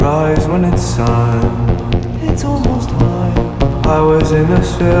when it's sun. It's almost high. I was in the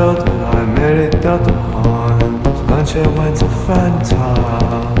field when I made it out the pond. Lunch I went to Fanta.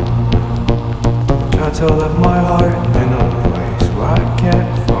 Tried to lift my heart in a place where I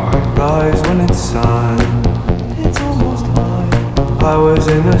can't find. Rise when it's sun. It's almost high. I was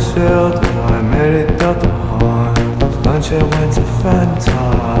in the field when I made it out the pond. Lunch I went to Fanta.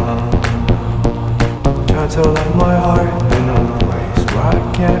 Tried to lift my heart in a place where I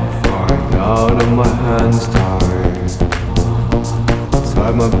can't find. Out of my hands tied.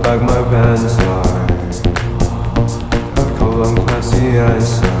 Inside my bag my band's tied. I call them classy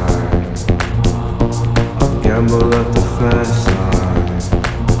inside. I'll gamble at the fence side.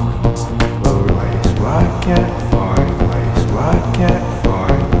 A place where I can't find. Place where I can't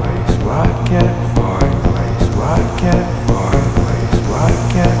find. Place where I can't find. Place where I can't find. Place where I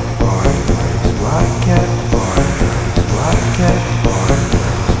can't find. Place where I can't find. Place where I can't find.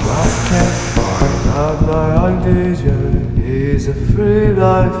 Place where I can't find. That night I'm DJ. He's a free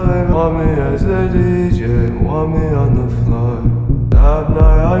lifer. Want me as a DJ. Want me on the floor. That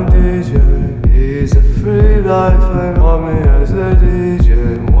night I'm DJ. He's a free lifer. Want me as a DJ.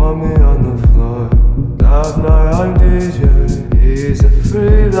 Want me on the floor. That night I'm DJ. He's a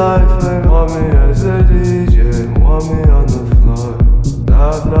free lifer. Want me as a DJ. Want me on the floor.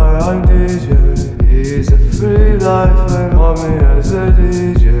 That night I'm DJ. He's a free lifer. Want me as a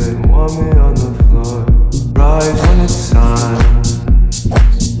DJ. Want me on the floor. Rise when it's sun.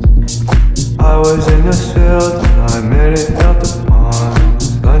 I was in the field when I made it out the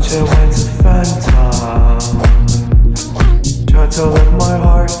pond. Lunch I went to Fanta. Tried to lift my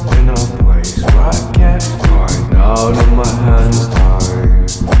heart in a place where I can't find. Out of my hands tied.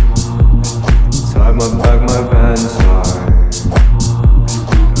 Inside my bag my band's tied.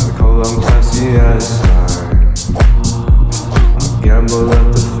 I call them classy inside. I'll gamble at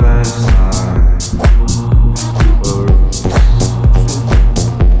the fence side.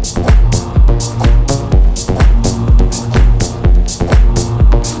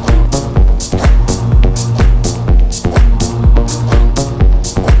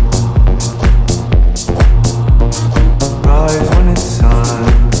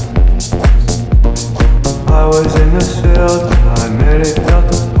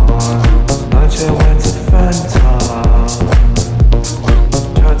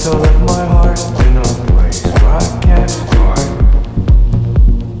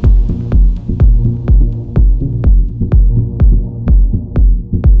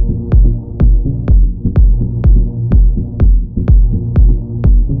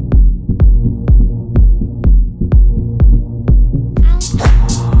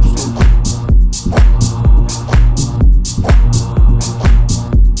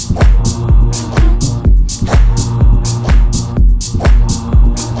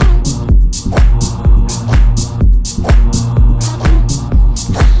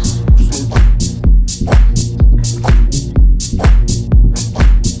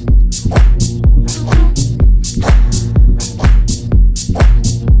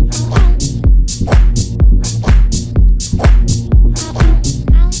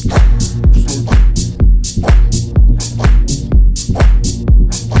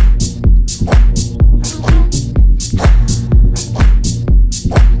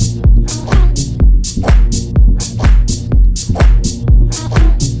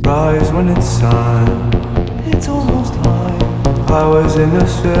 Rise when it's sun. It's almost high. I was in the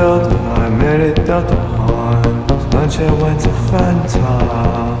field when I made it out the pond. Lunch I went to Fanta.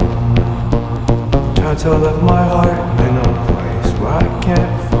 Tried to lift my heart in a place where I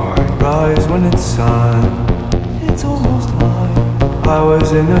can't find. Rise when it's sun. It's almost high. I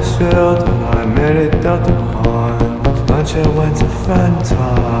was in the field when I made it out the pond. Lunch I went to Fanta.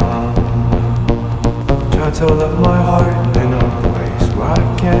 Tried to lift my heart in a place where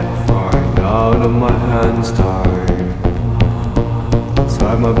I can't find. Out of my hands tied.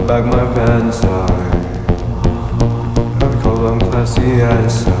 Inside my bag my band's tied. I call them classy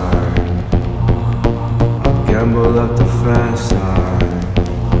inside. I gamble at the fence side.